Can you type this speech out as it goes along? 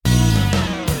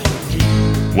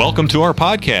Welcome to our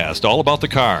podcast, All About the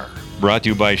Car, brought to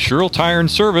you by Sherrill Tire and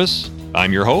Service.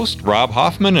 I'm your host, Rob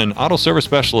Hoffman, an auto service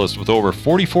specialist with over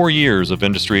 44 years of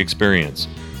industry experience.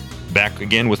 Back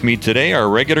again with me today, our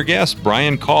regular guest,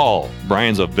 Brian Call.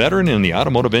 Brian's a veteran in the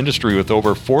automotive industry with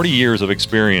over 40 years of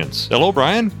experience. Hello,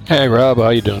 Brian. Hey, Rob. How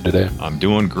you doing today? I'm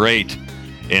doing great.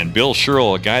 And Bill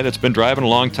Sherrill, a guy that's been driving a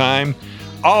long time,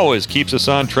 always keeps us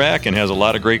on track and has a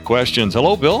lot of great questions.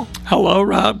 Hello, Bill. Hello,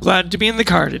 Rob. Glad to be in the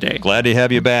car today. Glad to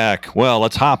have you back. Well,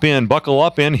 let's hop in, buckle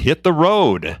up, and hit the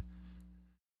road.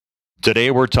 Today,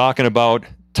 we're talking about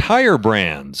tire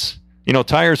brands. You know,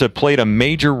 tires have played a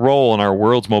major role in our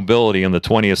world's mobility in the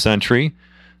 20th century.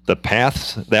 The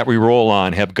paths that we roll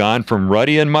on have gone from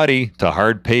rutty and muddy to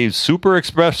hard-paved super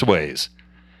expressways.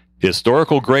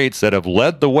 Historical greats that have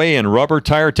led the way in rubber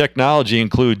tire technology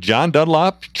include John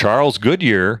Dunlop, Charles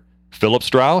Goodyear, Philip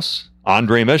Strauss,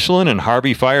 Andre Michelin, and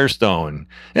Harvey Firestone.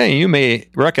 Hey, you may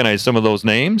recognize some of those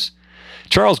names.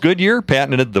 Charles Goodyear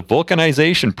patented the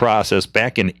vulcanization process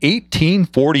back in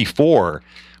 1844,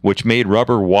 which made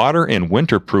rubber water and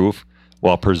winterproof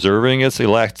while preserving its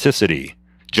elasticity.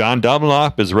 John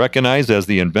Dunlop is recognized as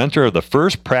the inventor of the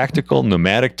first practical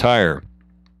pneumatic tire.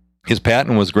 His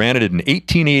patent was granted in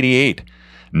 1888,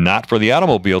 not for the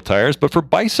automobile tires, but for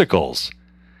bicycles.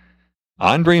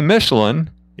 Andre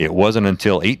Michelin, it wasn't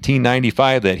until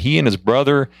 1895 that he and his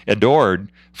brother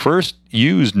Edouard first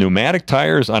used pneumatic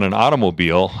tires on an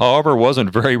automobile, however,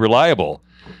 wasn't very reliable.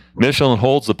 Michelin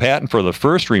holds the patent for the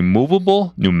first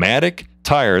removable pneumatic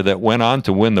tire that went on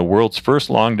to win the world's first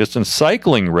long-distance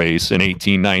cycling race in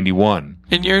 1891.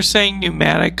 And you're saying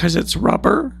pneumatic because it's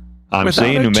rubber? I'm without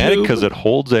saying pneumatic because it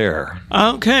holds air.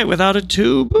 Okay, without a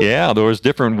tube? Yeah, there was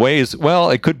different ways. Well,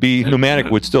 it could be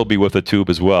pneumatic would still be with a tube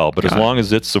as well, but as long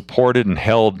as it's supported and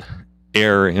held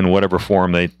air in whatever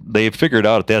form they figured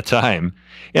out at that time.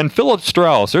 And Philip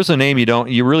Strauss, there's a name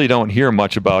you really don't hear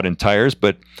much about in tires,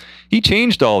 but he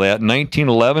changed all that in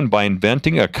 1911 by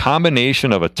inventing a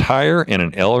combination of a tire and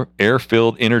an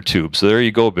air-filled inner tube. So there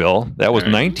you go, Bill. That was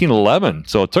 1911,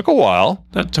 so it took a while.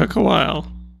 That took a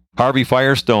while. Harvey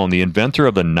Firestone, the inventor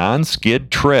of the non-skid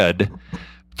tread.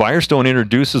 Firestone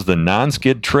introduces the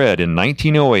non-skid tread in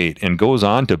 1908 and goes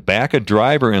on to back a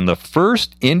driver in the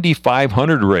first Indy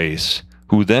 500 race,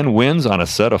 who then wins on a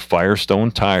set of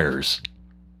Firestone tires.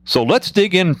 So let's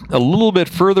dig in a little bit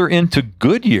further into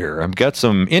Goodyear. I've got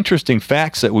some interesting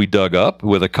facts that we dug up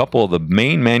with a couple of the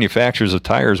main manufacturers of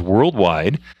tires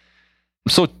worldwide.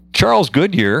 So Charles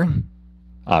Goodyear,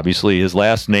 obviously his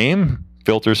last name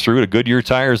filters through to Goodyear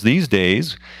tires these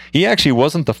days. He actually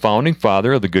wasn't the founding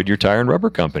father of the Goodyear Tire and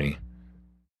Rubber Company.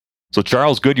 So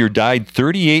Charles Goodyear died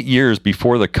 38 years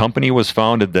before the company was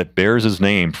founded that bears his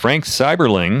name. Frank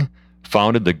Seiberling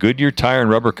founded the Goodyear Tire and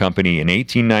Rubber Company in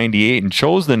 1898 and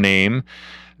chose the name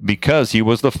because he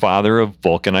was the father of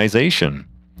vulcanization.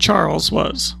 Charles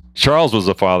was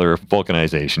the father of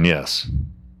vulcanization, yes.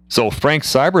 So Frank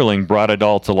Seiberling brought it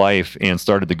all to life and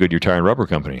started the Goodyear Tire and Rubber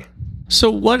Company. So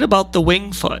what about the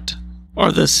Wingfoot?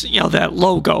 Or this, that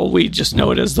logo, we just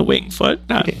know it as the Wingfoot,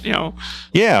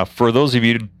 Yeah, for those of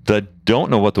you that don't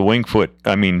know what the Wingfoot,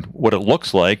 what it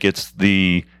looks like, it's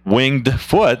the winged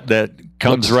foot that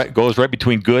goes right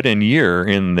between good and year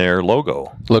in their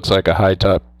logo. Looks like a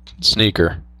high-top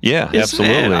sneaker. Yeah, Isn't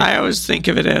absolutely. it? I always think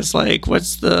of it as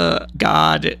what's the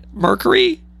god?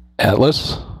 Mercury?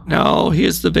 Atlas? No, he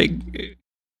is the big...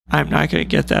 I'm not going to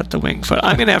get that, the Wingfoot.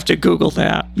 I'm going to have to Google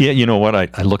that. Yeah, you know what?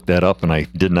 I looked that up and I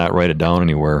did not write it down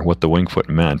anywhere, what the Wingfoot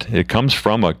meant. It comes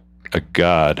from a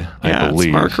god, I believe.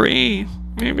 It's Mercury,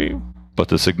 maybe. But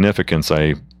the significance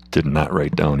I did not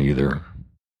write down either.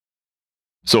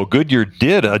 So Goodyear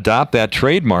did adopt that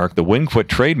trademark, the Wingfoot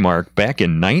trademark, back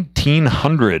in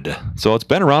 1900. So it's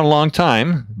been around a long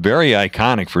time. Very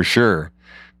iconic for sure.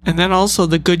 And then also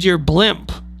the Goodyear blimp.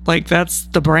 That's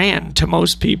the brand to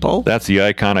most people. That's the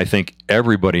icon I think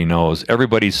everybody knows.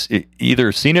 Everybody's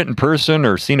either seen it in person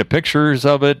or seen pictures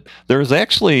of it. There's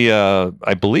actually,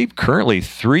 I believe, currently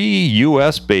 3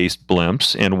 U.S.-based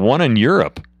blimps and 1 in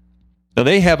Europe. Now,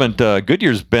 they haven't,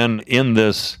 Goodyear's been in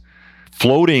this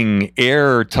floating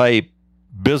air type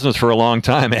business for a long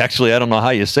time. Actually, I don't know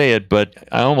how you say it, but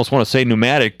I almost want to say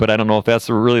pneumatic, but I don't know if that's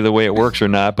really the way it works or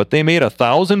not. But they made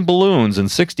 1,000 balloons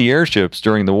and 60 airships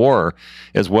during the war,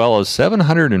 as well as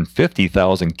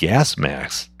 750,000 gas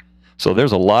masks. So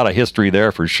there's a lot of history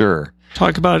there for sure.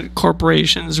 Talk about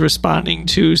corporations responding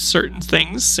to certain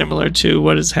things, similar to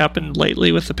what has happened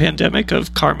lately with the pandemic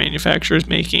of car manufacturers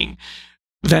making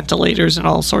ventilators and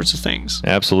all sorts of things.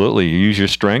 Absolutely. You use your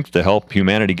strength to help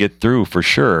humanity get through for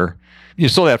sure. You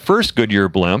saw that first Goodyear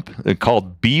blimp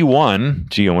called B1.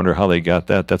 Gee, I wonder how they got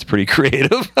that. That's pretty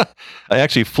creative. I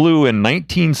actually flew in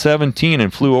 1917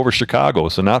 and flew over Chicago,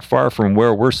 so not far from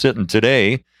where we're sitting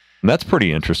today. And that's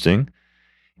pretty interesting.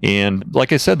 And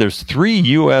like I said, there's 3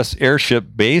 U.S. airship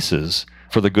bases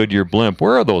for the Goodyear blimp.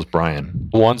 Where are those,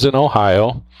 Brian? One's in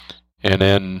Ohio, and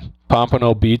then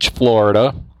Pompano Beach,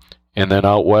 Florida, and then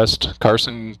out west,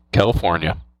 Carson,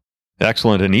 California.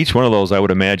 Excellent. And each one of those, I would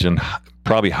imagine,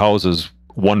 probably houses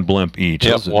one blimp each.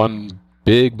 Yep, one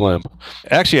big blimp.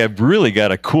 Actually, I've really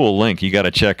got a cool link you got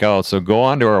to check out. So go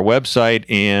on to our website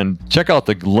and check out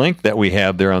the link that we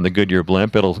have there on the Goodyear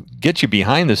blimp. It'll get you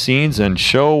behind the scenes and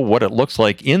show what it looks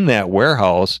like in that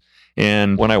warehouse.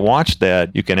 And when I watched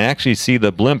that, you can actually see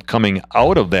the blimp coming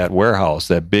out of that warehouse,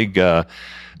 that big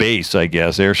base, I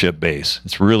guess, airship base.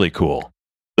 It's really cool.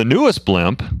 The newest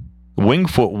blimp,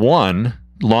 Wingfoot 1,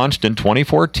 launched in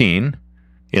 2014.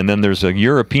 And then there's a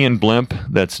European blimp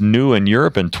that's new in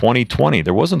Europe in 2020.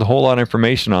 There wasn't a whole lot of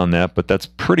information on that, but that's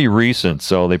pretty recent.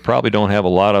 So they probably don't have a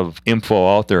lot of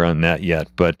info out there on that yet.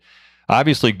 But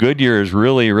obviously Goodyear is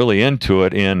really, really into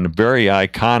it, and very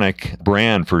iconic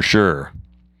brand for sure.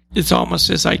 It's almost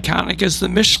as iconic as the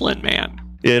Michelin Man.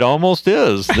 It almost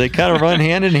is. They kind of run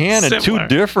hand in hand in 2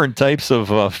 different types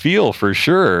of feel for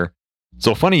sure.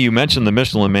 So funny you mentioned the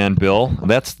Michelin Man, Bill.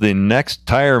 That's the next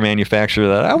tire manufacturer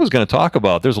that I was going to talk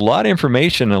about. There's a lot of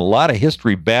information and a lot of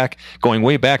history going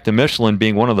way back to Michelin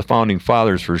being one of the founding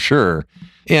fathers for sure.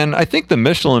 And I think the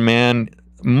Michelin Man,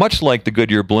 much like the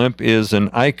Goodyear blimp, is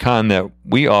an icon that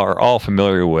we are all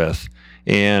familiar with.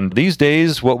 And these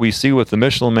days, what we see with the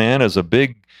Michelin Man is a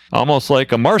big, almost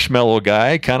like a marshmallow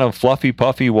guy, kind of fluffy,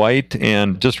 puffy white,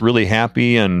 and just really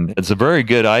happy. And it's a very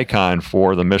good icon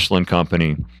for the Michelin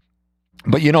company.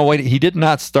 But you know what? He did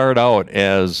not start out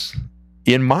as,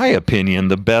 in my opinion,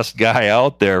 the best guy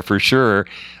out there for sure.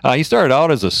 He started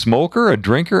out as a smoker, a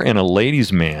drinker, and a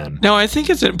ladies' man. Now, I think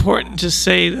it's important to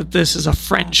say that this is a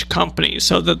French company,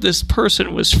 so that this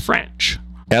person was French.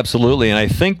 Absolutely. And I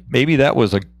think maybe that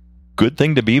was a good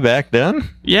thing to be back then.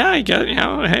 Yeah, I get, hey,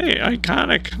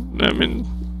 iconic. I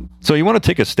mean, so you want to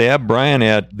take a stab, Brian,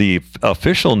 at the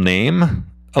official name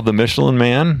of the Michelin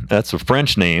Man? That's a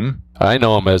French name. I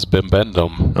know him as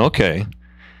Bibendum. Okay.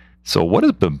 So what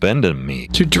does Bibendum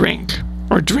mean? To drink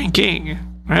or drinking,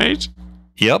 right?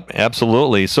 Yep,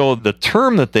 absolutely. So the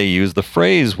term that they used, the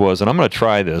phrase was, and I'm going to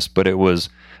try this, but it was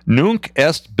Nunc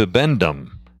est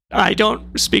Bibendum. I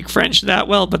don't speak French that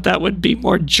well, but that would be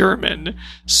more German.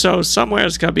 So somewhere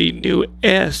it's got to be Nu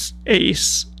es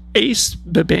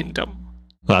Bibendum.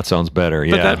 That sounds better,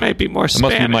 yeah. But that might be more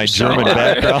Spanish. It must be my German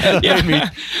background. Yeah. Made me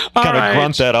kind of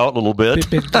grunt that out a little bit.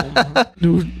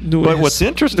 But what's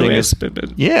interesting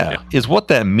is what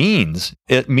that means.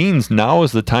 It means now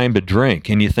is the time to drink.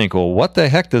 And you think, well, what the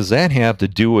heck does that have to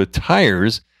do with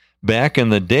tires back in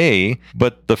the day?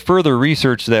 But the further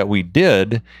research that we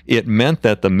did, it meant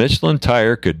that the Michelin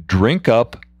tire could drink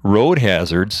up road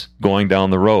hazards going down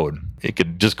the road. It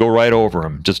could just go right over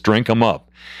them, just drink them up.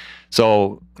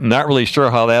 So not really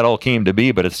sure how that all came to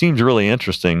be, but it seems really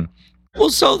interesting. Well,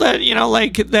 so that,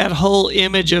 like that whole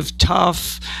image of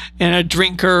tough and a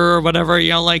drinker or whatever,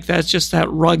 like that's just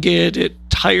that rugged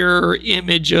tire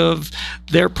image of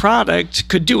their product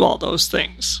could do all those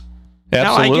things.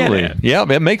 Absolutely. Now I get it. Yeah,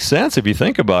 it makes sense if you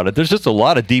think about it. There's just a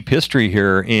lot of deep history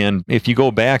here. And if you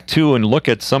go back to and look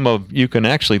at you can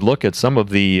actually look at some of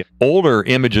the older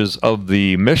images of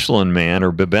the Michelin Man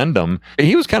or Bibendum.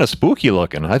 He was kind of spooky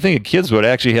looking. I think kids would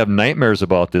actually have nightmares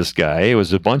about this guy. It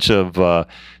was a bunch of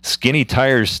skinny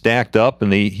tires stacked up,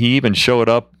 and he even showed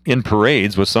up in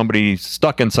parades with somebody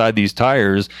stuck inside these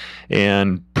tires,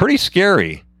 and pretty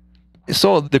scary.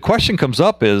 So the question comes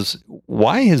up is,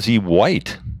 why is he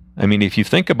white? I mean, if you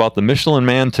think about the Michelin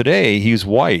Man today, he's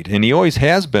white, and he always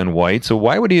has been white. So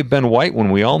why would he have been white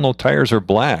when we all know tires are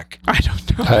black? I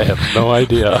don't know. I have no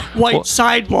idea. White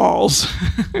sidewalls.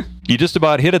 You just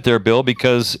about hit it there, Bill,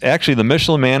 because actually the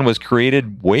Michelin Man was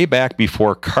created way back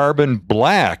before carbon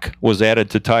black was added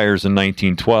to tires in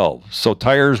 1912. So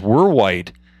tires were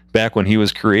white back when he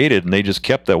was created, and they just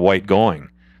kept that white going.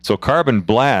 So carbon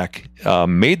black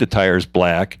made the tires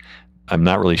black. I'm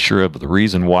not really sure of the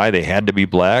reason why they had to be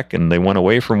black and they went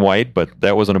away from white, but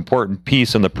that was an important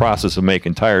piece in the process of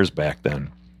making tires back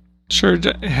then. Sure,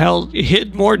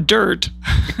 hid more dirt.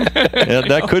 Yeah,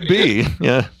 that could be.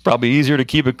 Yeah, probably easier to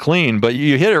keep it clean, but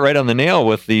you hit it right on the nail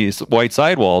with these white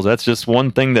sidewalls. That's just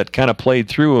one thing that kind of played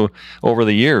through over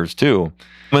the years, too.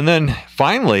 And then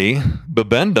finally,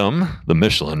 Bibendum, the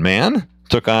Michelin Man,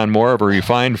 took on more of a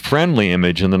refined, friendly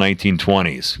image in the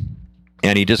 1920s.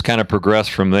 And he just kind of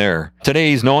progressed from there. Today,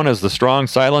 he's known as the strong,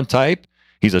 silent type.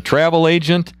 He's a travel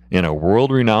agent and a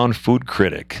world-renowned food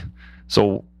critic.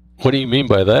 So, What do you mean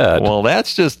by that? well,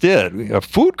 that's just it. A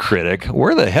food critic,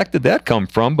 where the heck did that come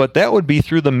from? But that would be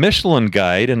through the Michelin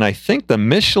Guide. And I think the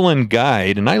Michelin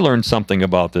Guide, and I learned something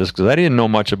about this because I didn't know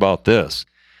much about this,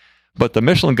 but the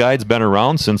Michelin Guide's been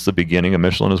around since the beginning of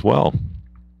Michelin as well.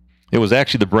 It was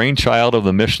actually the brainchild of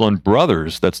the Michelin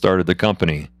brothers that started the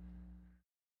company.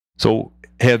 So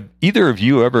have either of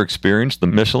you ever experienced the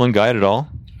Michelin Guide at all?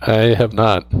 I have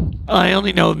not. I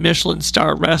only know Michelin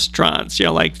star restaurants,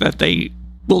 like that they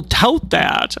will tout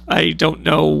that. I don't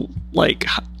know,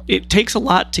 it takes a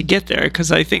lot to get there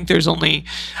because I think there's only,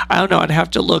 I don't know, I'd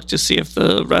have to look to see if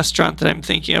the restaurant that I'm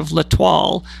thinking of,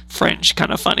 L'Etoile, French,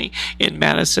 kind of funny, in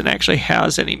Madison actually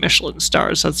has any Michelin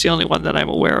stars. That's the only one that I'm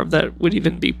aware of that would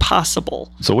even be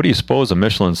possible. So what do you suppose a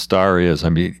Michelin star is? I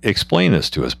mean, explain this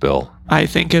to us, Bill. I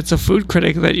think it's a food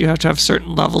critic that you have to have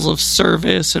certain levels of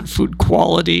service and food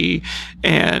quality,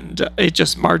 and it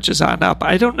just marches on up.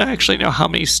 I don't actually know how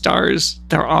many stars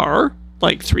there are,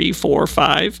 like 3, 4,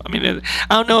 5. I mean,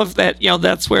 I don't know if that,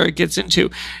 that's where it gets into.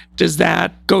 Does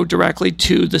that go directly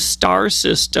to the star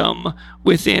system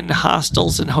within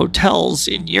hostels and hotels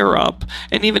in Europe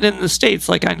and even in the States,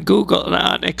 like on Google,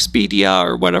 on Expedia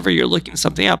or whatever you're looking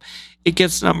something up, it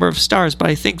gets a number of stars. But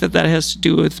I think that has to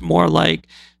do with more like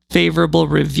favorable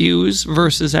reviews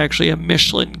versus actually a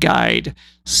Michelin Guide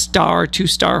star,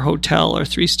 2-star hotel or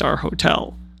 3-star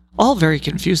hotel. All very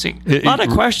confusing. A lot of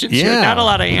questions here, not a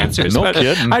lot of answers. No but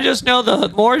kidding. I just know the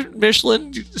more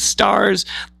Michelin stars,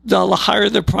 the higher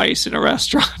the price in a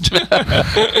restaurant.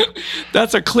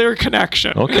 That's a clear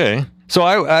connection. Okay. So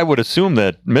I would assume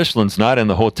that Michelin's not in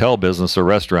the hotel business or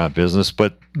restaurant business,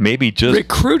 but maybe just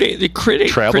recruiting,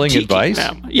 traveling critiquing advice?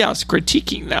 them. Yes,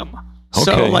 critiquing them. Okay.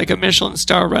 So like a Michelin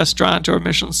star restaurant or a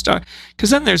Michelin star, because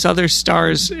then there's other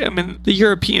stars. I mean, the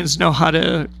Europeans know how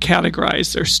to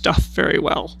categorize their stuff very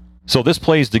well. So this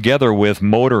plays together with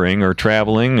motoring or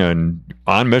traveling and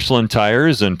on Michelin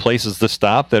tires and places to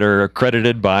stop that are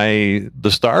accredited by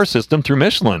the star system through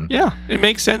Michelin. Yeah, it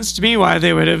makes sense to me why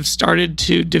they would have started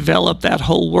to develop that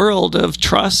whole world of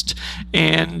trust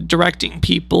and directing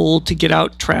people to get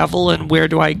out, travel, and where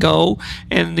do I go?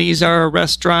 And these are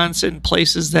restaurants and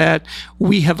places that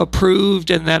we have approved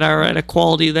and that are at a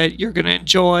quality that you're going to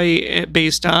enjoy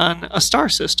based on a star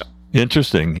system.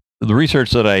 Interesting. The research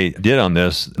that I did on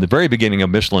this, the very beginning of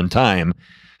Michelin time,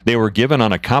 they were given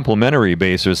on a complimentary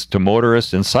basis to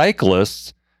motorists and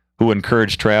cyclists who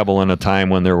encouraged travel in a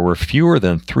time when there were fewer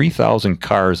than 3,000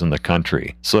 cars in the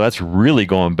country. So that's really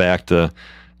going back to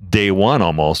day one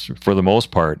almost, for the most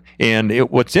part. And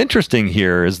what's interesting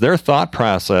here is their thought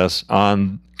process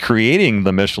on creating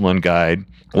the Michelin Guide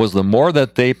was the more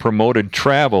that they promoted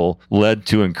travel led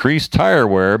to increased tire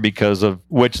wear,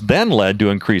 which then led to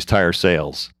increased tire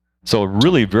sales. So a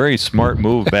really very smart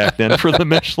move back then for the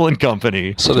Michelin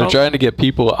company. So they're trying to get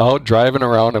people out driving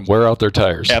around and wear out their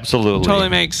tires. Absolutely. Totally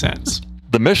makes sense.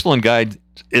 The Michelin Guide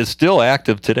is still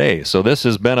active today. So this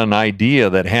has been an idea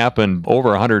that happened over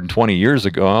 120 years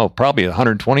ago, probably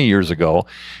 120 years ago,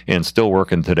 and still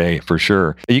working today for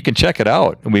sure. You can check it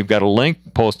out. We've got a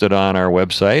link posted on our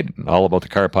website,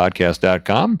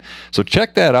 allaboutthecarpodcast.com. So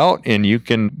check that out, and you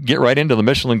can get right into the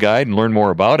Michelin Guide and learn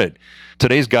more about it.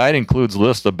 Today's guide includes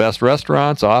lists of best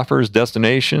restaurants, offers,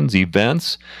 destinations,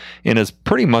 events, and it's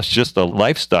pretty much just a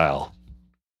lifestyle.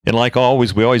 And like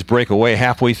always, we always break away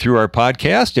halfway through our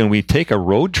podcast and we take a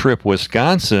road trip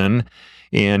Wisconsin.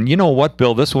 And you know what,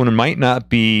 Bill? This one might not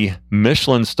be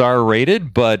Michelin star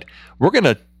rated, but we're going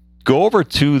to go over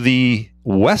to the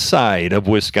west side of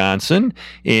Wisconsin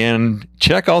and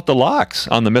check out the locks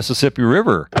on the Mississippi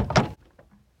River.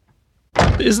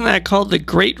 Isn't that called the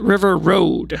Great River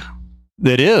Road?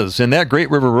 It is, and that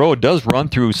Great River Road does run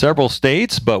through several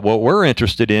states, but what we're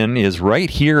interested in is right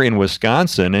here in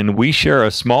Wisconsin, and we share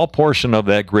a small portion of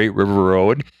that Great River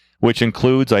Road, which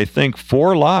includes, I think,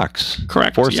 4 locks.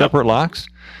 Correct. 4 separate locks.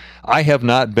 I have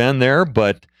not been there,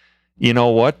 but you know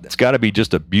what? It's got to be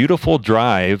just a beautiful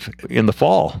drive in the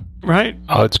fall. Right.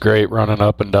 Oh, it's great running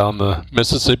up and down the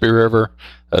Mississippi River,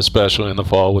 especially in the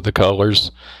fall with the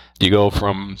colors. You go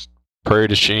from Prairie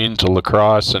du Chien to La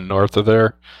Crosse and north of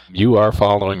there, you are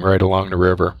following right along the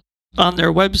river. On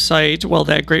their website,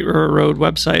 that Great River Road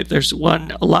website, there's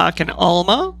one lock in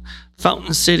Alma,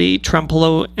 Fountain City,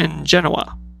 Trempealeau, and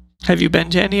Genoa. Have you been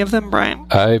to any of them, Brian?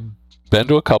 I've been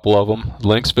to a couple of them.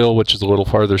 Lynxville, which is a little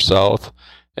farther south,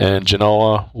 and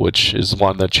Genoa, which is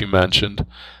one that you mentioned.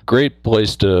 Great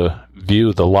place to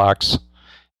view the locks,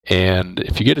 and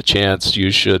if you get a chance,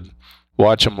 you should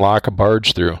watch them lock a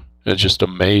barge through. It's just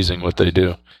amazing what they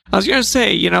do. I was going to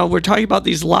say, we're talking about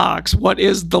these locks. What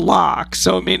is the lock?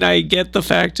 So, I mean, I get the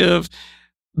fact of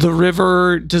the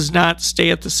river does not stay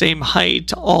at the same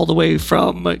height all the way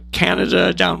from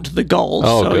Canada down to the Gulf.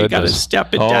 Oh, so you got to goodness.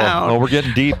 step it down. Oh, we're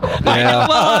getting deep. Well,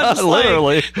 I'm just like,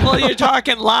 Literally. well, you're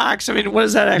talking locks. I mean, what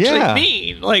does that actually Yeah.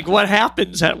 mean? Like, what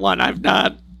happens at one? I've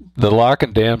not. The lock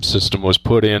and dam system was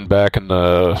put in back in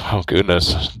the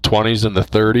 20s and the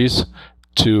 30s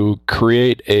to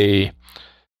create a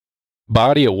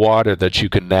body of water that you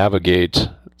can navigate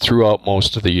throughout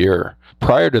most of the year.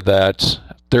 Prior to that,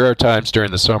 there are times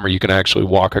during the summer you can actually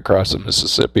walk across the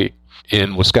Mississippi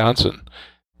in Wisconsin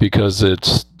because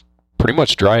it's pretty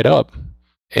much dried up,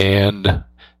 and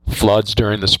floods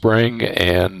during the spring,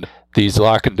 and these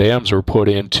lock and dams were put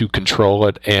in to control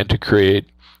it and to create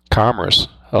commerce,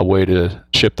 a way to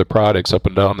ship the products up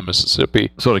and down the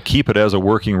Mississippi. So to keep it as a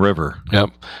working river. Yep.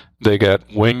 They got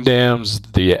wing dams,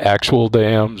 the actual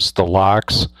dams, the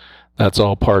locks. That's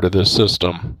all part of this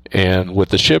system. And with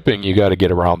the shipping, you got to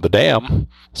get around the dam.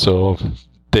 So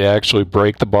they actually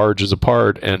break the barges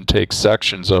apart and take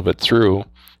sections of it through,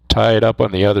 tie it up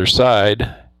on the other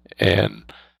side, and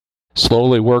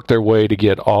slowly work their way to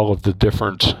get all of the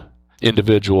different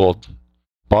individual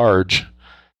barge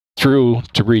through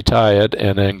to retie it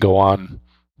and then go on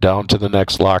down to the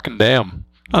next lock and dam.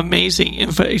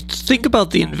 Amazing. Think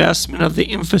about the investment of the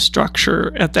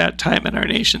infrastructure at that time in our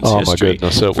nation's Oh, history. my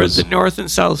goodness. It for was, the north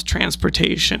and south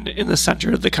transportation in the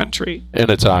center of the country. and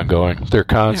it's ongoing. They're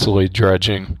constantly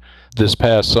dredging. This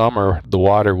past summer, the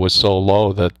water was so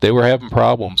low that they were having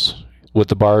problems with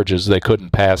the barges. They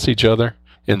couldn't pass each other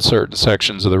in certain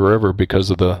sections of the river because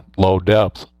of the low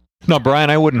depth. Now, Brian,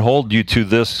 I wouldn't hold you to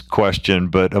this question,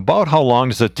 but about how long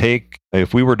does it take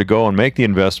if we were to go and make the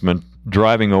investment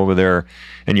driving over there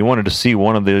and you wanted to see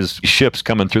one of these ships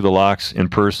coming through the locks in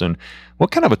person?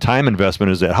 What kind of a time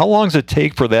investment is that? How long does it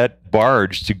take for that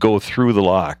barge to go through the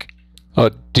lock?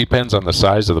 It depends on the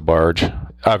size of the barge.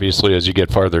 Obviously, as you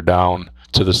get farther down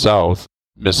to the south,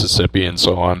 Mississippi and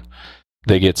so on,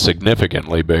 they get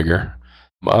significantly bigger.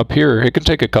 Up here, it can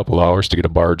take a couple hours to get a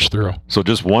barge through. So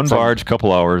just one barge,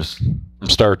 couple hours. From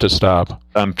start to stop.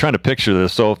 I'm trying to picture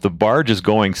this. So if the barge is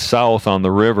going south on the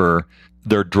river,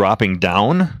 they're dropping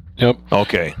down? Yep.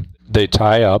 Okay. They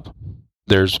tie up.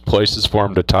 There's places for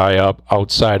them to tie up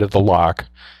outside of the lock,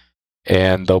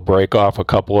 and they'll break off a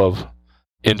couple of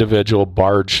individual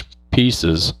barge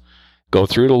pieces, go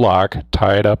through the lock,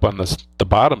 tie it up on the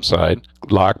bottom side,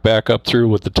 lock back up through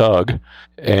with the tug,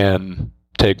 and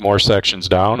take more sections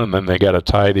down, and then they got to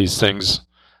tie these things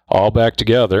all back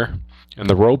together. And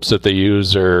the ropes that they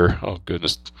use are, a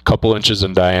couple inches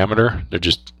in diameter. They're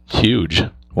just huge.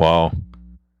 Wow.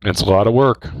 It's a lot of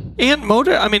work. And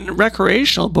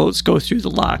recreational boats go through the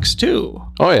locks too.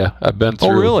 Oh, yeah. I've been through.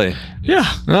 Oh, really? Yeah.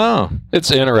 Oh. It's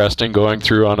interesting going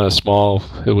through on a small,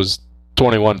 it was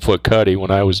 21-foot cuddy when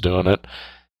I was doing it.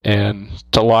 And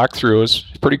to lock through is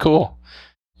pretty cool.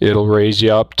 It'll raise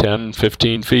you up 10,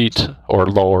 15 feet or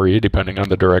lower you depending on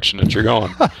the direction that you're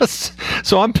going.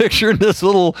 So I'm picturing this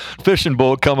little fishing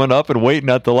boat coming up and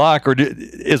waiting at the lock. Or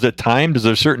is it timed? Is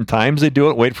there certain times they do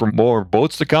it? Wait for more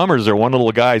boats to come? Or is there one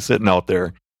little guy sitting out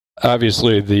there?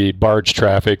 Obviously, the barge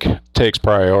traffic takes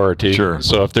priority. Sure.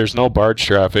 So if there's no barge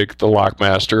traffic, the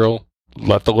lockmaster will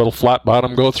let the little flat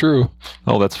bottom go through.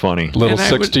 Oh, that's funny. Little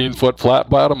 16-foot flat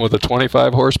bottom with a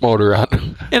 25-horse motor on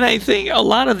it. And I think a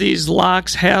lot of these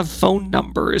locks have phone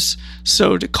numbers.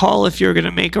 So to call if you're going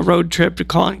to make a road trip, to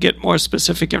call and get more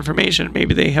specific information,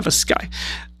 maybe they have a sky.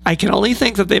 I can only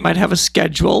think that they might have a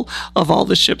schedule of all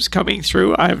the ships coming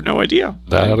through. I have no idea.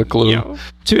 Not a clue.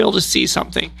 To be able to see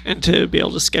something and to be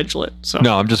able to schedule it. So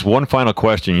No, I'm just one final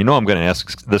question. I'm going to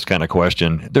ask this kind of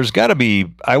question. There's got to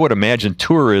be, I would imagine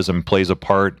tourism plays a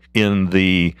part in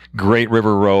the Great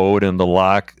River Road and the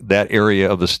lock, that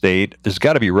area of the state. There's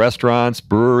got to be restaurants,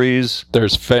 breweries.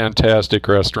 There's fantastic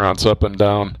restaurants up and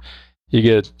down. You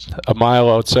get a mile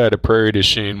outside of Prairie du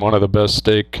Chien, one of the best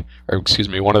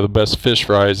fish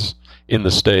fries in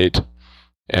the state,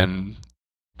 and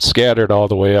scattered all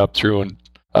the way up through and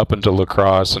up into La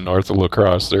Crosse and north of La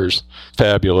Crosse. There's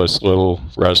fabulous little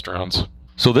restaurants.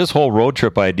 So this whole road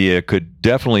trip idea could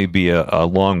definitely be a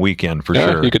long weekend for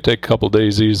sure. You could take a couple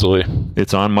days easily.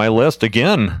 It's on my list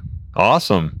again.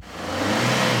 Awesome.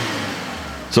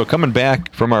 So coming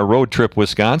back from our road trip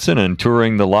Wisconsin and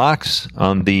touring the locks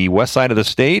on the west side of the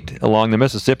state along the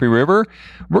Mississippi River,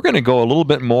 we're going to go a little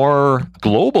bit more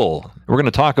global. We're going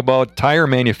to talk about tire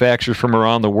manufacturers from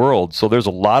around the world. So there's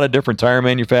a lot of different tire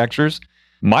manufacturers.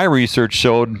 My research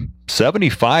showed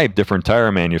 75 different tire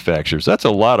manufacturers. That's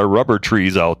a lot of rubber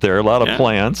trees out there, a lot of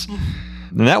plants.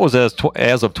 And that was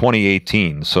as of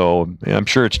 2018. So I'm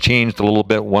sure it's changed a little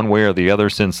bit one way or the other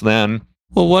since then.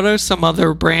 Well, what are some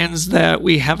other brands that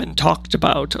we haven't talked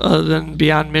about other than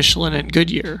beyond Michelin and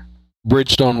Goodyear?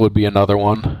 Bridgestone would be another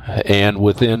one. And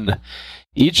within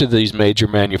each of these major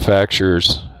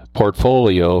manufacturers'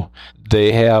 portfolio,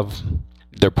 they have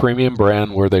their premium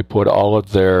brand where they put all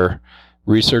of their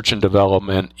research and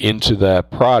development into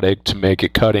that product to make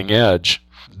it cutting edge.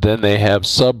 Then they have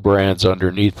sub-brands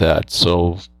underneath that.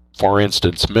 So, for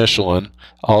instance, Michelin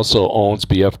also owns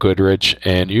BF Goodrich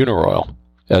and Uniroyal,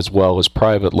 as well as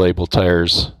private label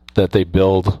tires that they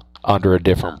build under a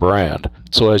different brand.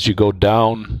 So as you go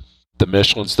down, the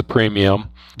Michelin's the premium.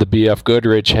 The BF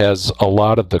Goodrich has a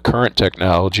lot of the current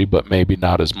technology, but maybe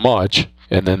not as much.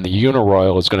 And then the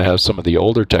Uniroyal is going to have some of the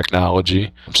older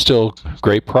technology. Still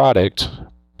great product,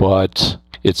 but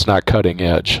it's not cutting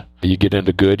edge. You get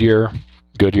into Goodyear.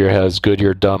 Goodyear has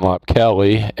Goodyear, Dunlop,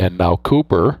 Kelly, and now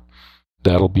Cooper.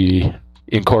 That'll be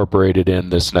incorporated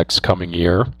in this next coming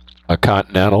year.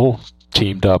 Continental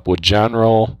teamed up with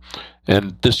General,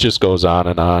 and this just goes on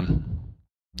and on.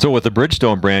 So with the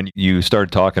Bridgestone brand, you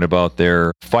started talking about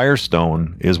their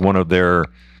Firestone is one of their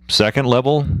second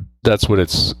level. That's what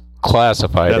it's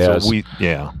classified as.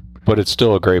 Yeah. But it's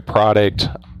still a great product.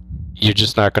 You're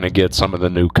just not going to get some of the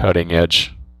new cutting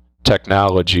edge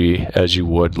technology as you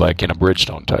would like in a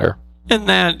Bridgestone tire. And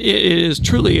that is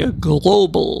truly a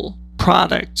global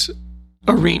product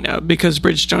arena because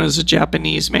Bridgestone is a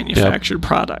Japanese manufactured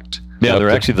product. Yeah, they're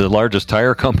actually the largest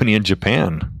tire company in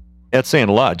Japan. That's saying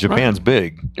a lot. Japan's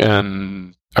big.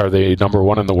 And are they number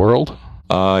one in the world?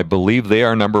 I believe they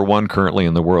are number one currently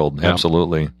in the world. Yeah.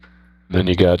 Absolutely. Then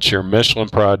you got your Michelin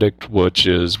product, which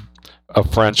is a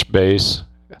French base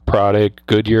product.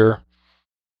 Goodyear,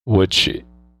 which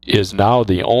is now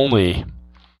the only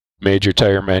major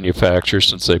tire manufacturer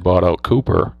since they bought out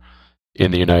Cooper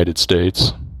in the United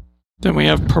States. Then we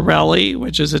have Pirelli,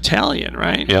 which is Italian,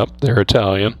 right? Yep, they're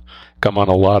Italian. Come on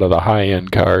a lot of the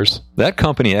high-end cars. That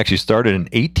company actually started in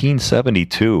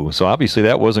 1872. So obviously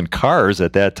that wasn't cars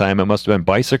at that time. It must have been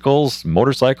bicycles,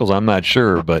 motorcycles. I'm not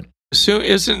sure, but... So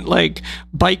isn't like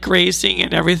bike racing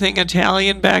and everything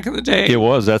Italian back in the day? It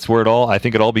was. That's where I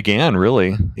think it all began,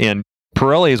 really. And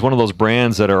Pirelli is one of those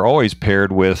brands that are always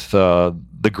paired with the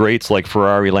greats like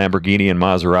Ferrari, Lamborghini, and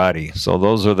Maserati. So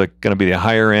those are going to be the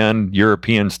higher-end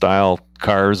European-style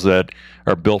cars that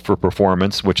are built for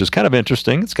performance, which is kind of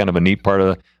interesting. It's kind of a neat part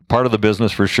of the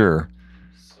business for sure.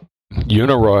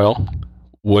 Uniroyal,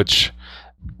 which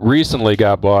recently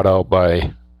got bought out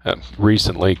by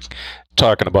recently.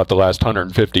 Talking about the last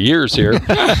 150 years here.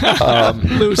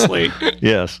 Loosely.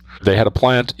 Yes. They had a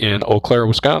plant in Eau Claire,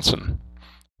 Wisconsin.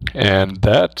 And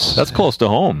that's close to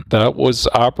home. That was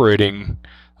operating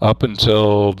up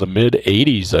until the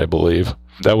mid-'80s, I believe.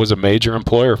 That was a major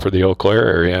employer for the Eau Claire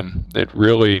area, and it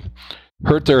really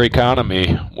hurt their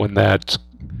economy when that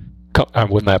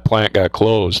plant got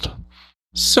closed.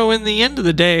 So in the end of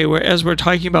the day, as we're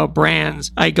talking about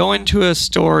brands, I go into a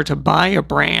store to buy a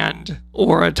brand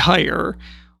or a tire.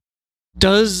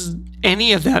 Does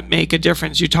any of that make a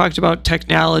difference? You talked about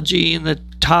technology and the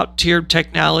top tier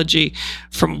technology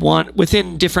from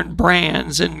within different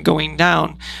brands and going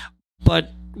down.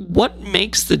 But what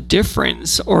makes the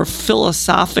difference, or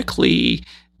philosophically,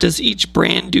 does each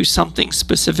brand do something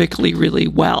specifically really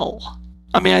well?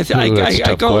 I mean, I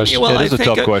go. Well, it is a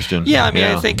tough question. Yeah, I mean,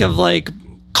 I think of like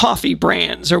coffee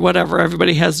brands or whatever.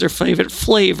 Everybody has their favorite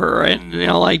flavor, and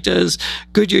like does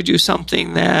Goodyear do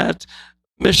something that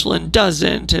Michelin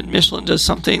doesn't, and Michelin does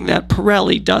something that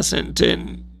Pirelli doesn't,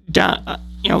 and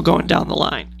going down the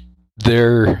line.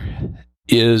 There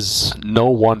is no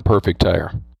one perfect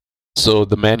tire. So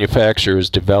the manufacturer is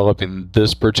developing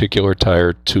this particular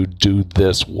tire to do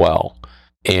this well,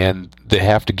 and they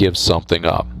have to give something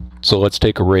up. So let's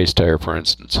take a race tire, for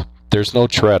instance. There's no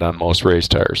tread on most race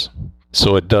tires.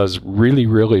 So it does really,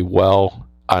 really well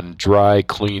on dry,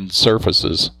 clean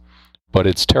surfaces, but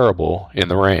it's terrible in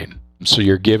the rain. So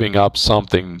you're giving up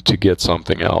something to get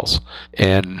something else.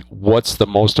 And what's the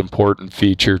most important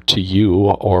feature to you,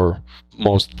 or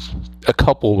a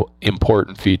couple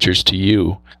important features to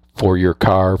you for your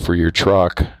car, for your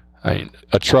truck? I mean,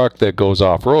 a truck that goes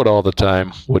off-road all the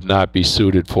time would not be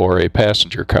suited for a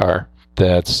passenger car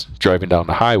that's driving down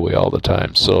the highway all the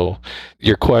time. So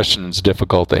your question is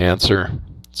difficult to answer.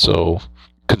 So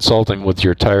consulting with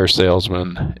your tire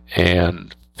salesman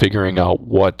and figuring out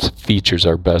what features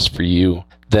are best for you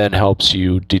then helps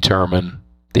you determine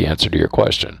the answer to your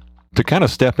question. To kind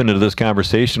of step into this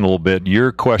conversation a little bit,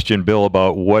 your question, Bill,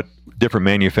 about what different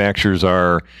manufacturers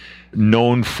are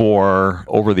known for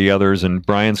over the others, and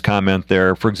Brian's comment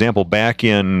there. For example, back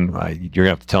in, you're going to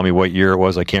have to tell me what year it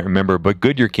was, I can't remember, but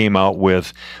Goodyear came out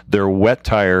with their wet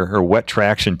tire or wet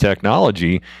traction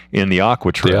technology in the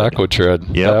AquaTread. The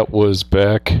AquaTread. Yep. That was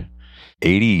back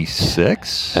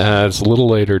 86? It's a little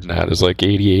later than that. It's like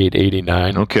 88,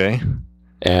 89. Okay.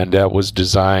 And that was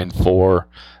designed for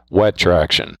wet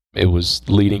traction. It was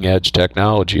leading edge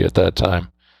technology at that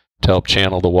time to help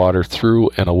channel the water through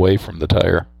and away from the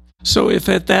tire. So if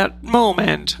at that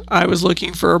moment I was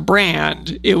looking for a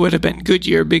brand, it would have been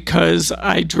Goodyear, because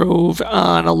I drove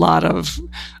on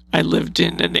I lived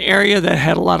in an area that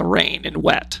had a lot of rain and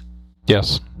wet.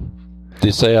 Yes.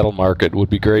 The Seattle market would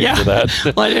be great for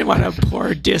that. Well, I didn't want to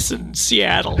pour diss in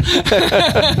Seattle.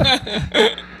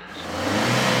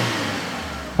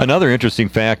 Another interesting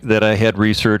fact that I had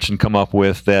researched and come up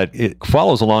with that it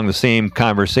follows along the same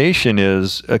conversation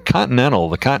is Continental.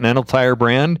 The Continental tire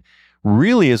brand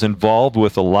really is involved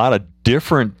with a lot of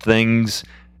different things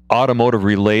automotive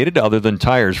related other than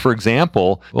tires. For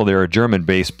example, well, they're a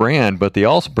German-based brand, but they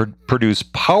also produce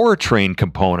powertrain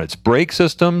components, brake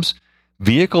systems,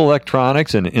 vehicle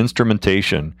electronics, and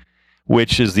instrumentation,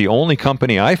 which is the only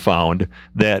company I found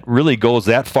that really goes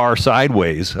that far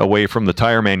sideways away from the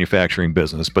tire manufacturing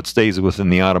business, but stays within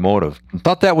the automotive. I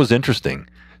thought that was interesting.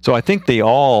 So I think they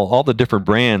all the different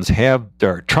brands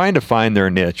they're trying to find their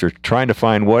niche, or trying to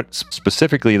find what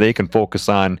specifically they can focus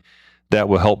on that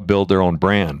will help build their own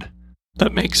brand.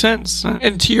 That makes sense.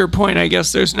 And to your point, I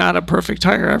guess there's not a perfect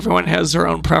tire. Everyone has their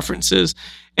own preferences.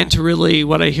 And to really,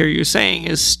 what I hear you saying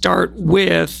is start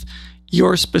with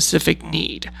your specific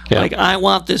need. Yeah. Like, I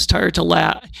want this tire to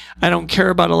last. I don't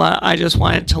care about a lot. I just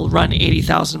want it to run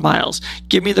 80,000 miles.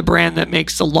 Give me the brand that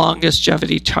makes the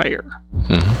longevity tire.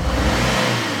 Mm-hmm.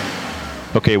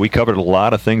 Okay, we covered a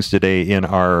lot of things today in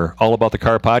our All About the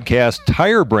Car podcast.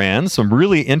 Tire brands, some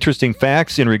really interesting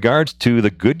facts in regards to the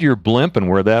Goodyear blimp and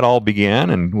where that all began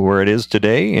and where it is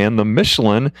today, and the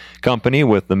Michelin company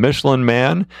with the Michelin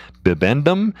Man,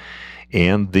 Bibendum,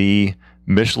 and the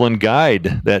Michelin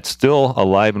Guide that's still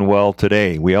alive and well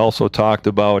today. We also talked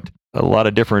about a lot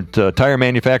of different tire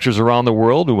manufacturers around the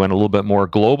world. We went a little bit more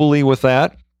globally with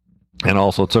that. And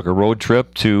also took a road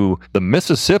trip to the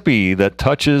Mississippi that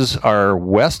touches our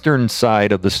western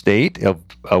side of the state of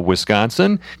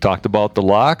Wisconsin. Talked about the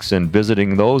locks and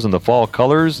visiting those in the fall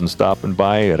colors and stopping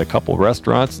by at a couple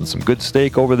restaurants and some good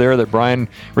steak over there that Brian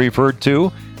referred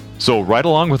to. So right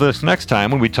along with us next time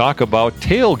when we talk about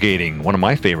tailgating, one of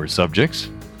my favorite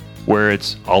subjects, where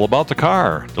it's all about the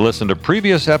car. To listen to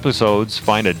previous episodes,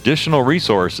 find additional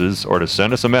resources, or to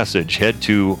send us a message, head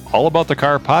to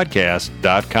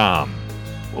allaboutthecarpodcast.com.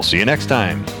 We'll see you next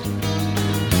time.